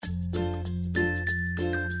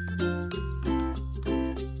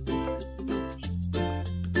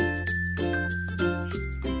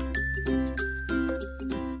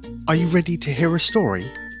Are you ready to hear a story?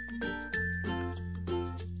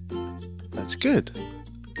 That's good.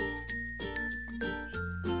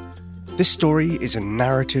 This story is a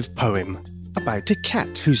narrative poem about a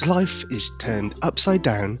cat whose life is turned upside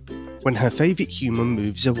down when her favourite human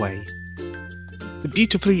moves away. The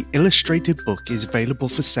beautifully illustrated book is available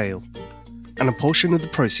for sale, and a portion of the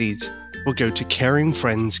proceeds will go to Caring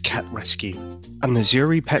Friends Cat Rescue and the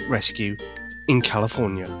Zuri Pet Rescue in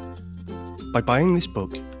California. By buying this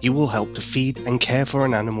book, you will help to feed and care for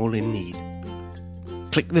an animal in need.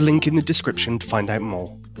 Click the link in the description to find out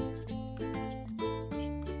more.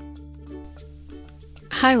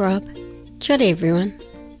 Hi Rob, kia ora everyone.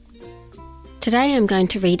 Today I'm going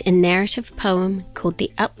to read a narrative poem called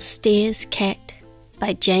The Upstairs Cat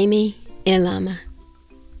by Jamie Elama.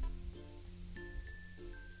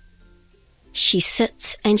 She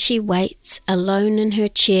sits and she waits alone in her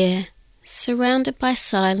chair, surrounded by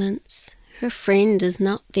silence. Her friend is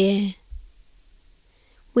not there.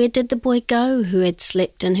 Where did the boy go who had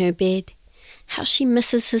slept in her bed? How she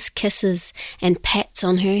misses his kisses and pats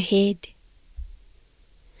on her head.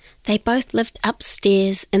 They both lived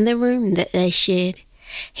upstairs in the room that they shared.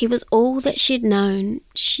 He was all that she'd known.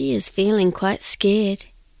 She is feeling quite scared.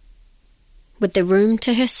 With the room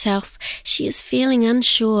to herself, she is feeling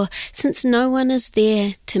unsure, since no one is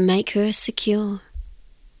there to make her secure.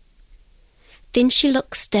 Then she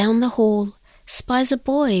looks down the hall, spies a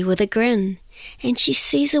boy with a grin, and she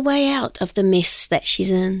sees a way out of the mess that she's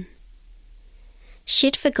in.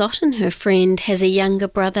 She'd forgotten her friend has a younger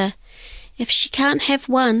brother. If she can't have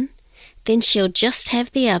one, then she'll just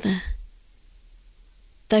have the other.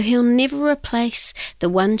 Though he'll never replace the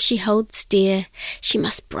one she holds dear, she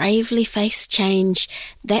must bravely face change,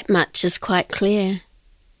 that much is quite clear.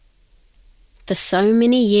 For so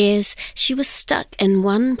many years she was stuck in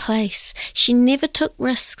one place. She never took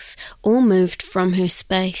risks or moved from her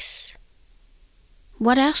space.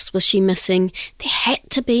 What else was she missing? There had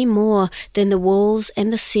to be more than the walls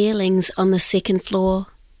and the ceilings on the second floor.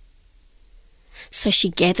 So she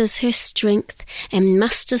gathers her strength and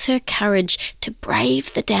musters her courage to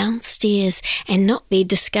brave the downstairs and not be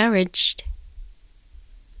discouraged.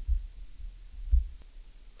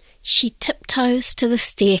 She tiptoes to the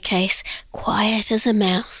staircase, quiet as a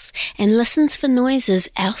mouse, and listens for noises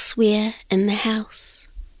elsewhere in the house.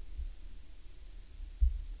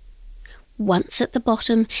 Once at the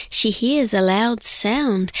bottom, she hears a loud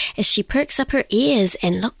sound as she perks up her ears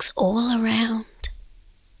and looks all around.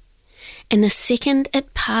 In a second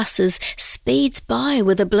it passes, speeds by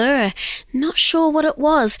with a blur, not sure what it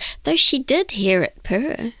was, though she did hear it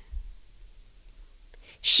purr.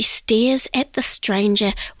 She stares at the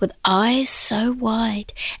stranger with eyes so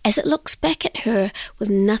wide, as it looks back at her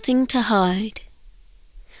with nothing to hide.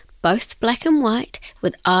 Both black and white,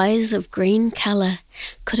 with eyes of green colour.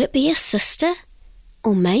 Could it be a sister?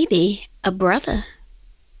 Or maybe a brother?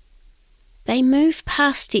 They move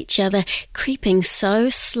past each other, creeping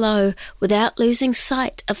so slow, without losing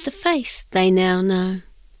sight of the face they now know.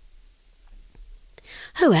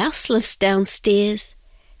 Who else lives downstairs?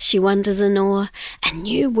 She wonders in awe. A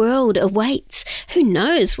new world awaits. Who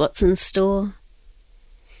knows what's in store?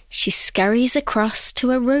 She scurries across to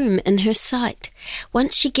a room in her sight.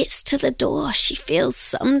 Once she gets to the door, she feels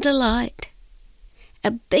some delight. A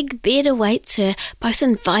big bed awaits her, both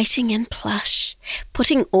inviting and plush.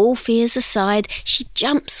 Putting all fears aside, she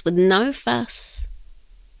jumps with no fuss.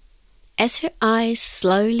 As her eyes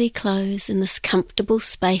slowly close in this comfortable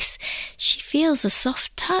space, she feels a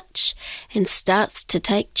soft touch and starts to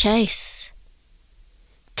take chase.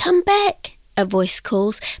 "Come back," a voice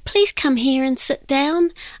calls. "Please come here and sit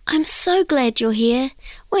down. I'm so glad you're here.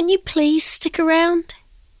 Won't you please stick around?"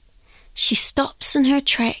 She stops in her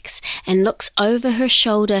tracks and looks over her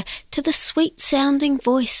shoulder to the sweet-sounding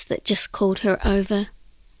voice that just called her over.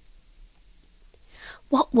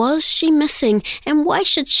 What was she missing, and why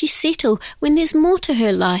should she settle when there's more to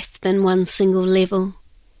her life than one single level?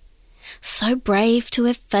 So brave to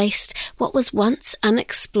have faced what was once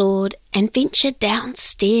unexplored and venture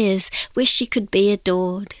downstairs where she could be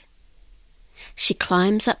adored. She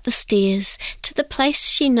climbs up the stairs to the place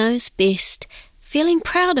she knows best, feeling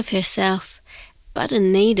proud of herself, but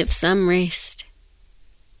in need of some rest.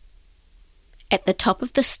 At the top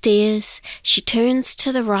of the stairs, she turns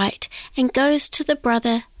to the right and goes to the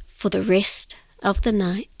brother for the rest of the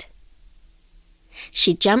night.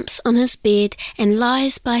 She jumps on his bed and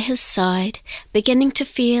lies by his side, beginning to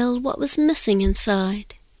feel what was missing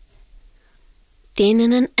inside. Then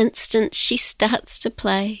in an instant she starts to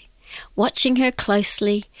play. Watching her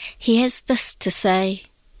closely, he has this to say: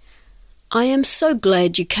 "I am so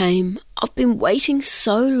glad you came. I've been waiting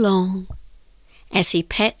so long." As he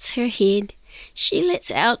pats her head, she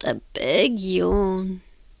lets out a big yawn.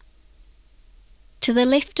 To the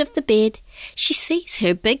left of the bed, she sees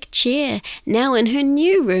her big chair, now in her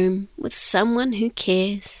new room with someone who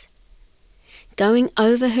cares. Going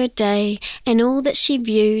over her day and all that she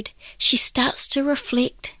viewed, she starts to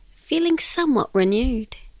reflect, feeling somewhat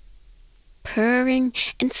renewed. Purring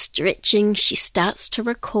and stretching, she starts to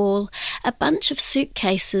recall a bunch of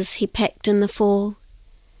suitcases he packed in the fall.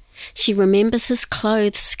 She remembers his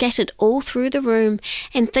clothes scattered all through the room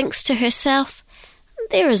and thinks to herself,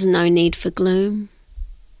 there is no need for gloom.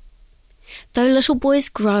 Though little boys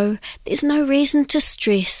grow, there's no reason to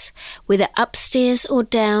stress. Whether upstairs or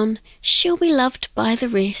down, she'll be loved by the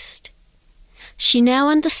rest. She now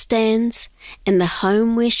understands, in the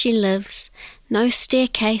home where she lives, no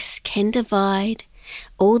staircase can divide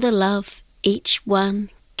all the love each one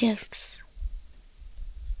gives.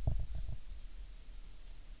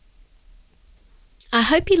 I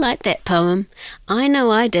hope you liked that poem. I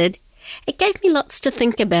know I did. It gave me lots to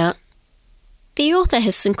think about. The author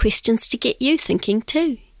has some questions to get you thinking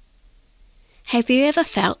too. Have you ever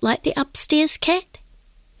felt like the upstairs cat?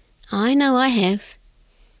 I know I have.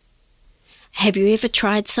 Have you ever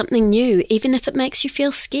tried something new, even if it makes you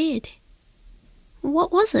feel scared?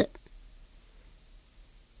 What was it?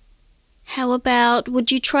 How about,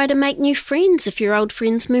 would you try to make new friends if your old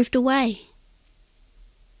friends moved away?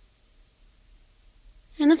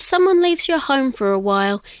 And if someone leaves your home for a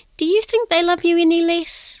while, do you think they love you any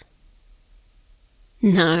less?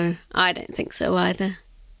 No, I don't think so either.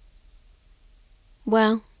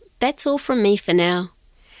 Well, that's all from me for now.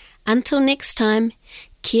 Until next time,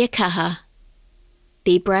 kia kaha.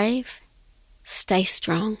 Be brave, stay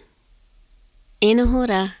strong. E noho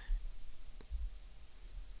rā.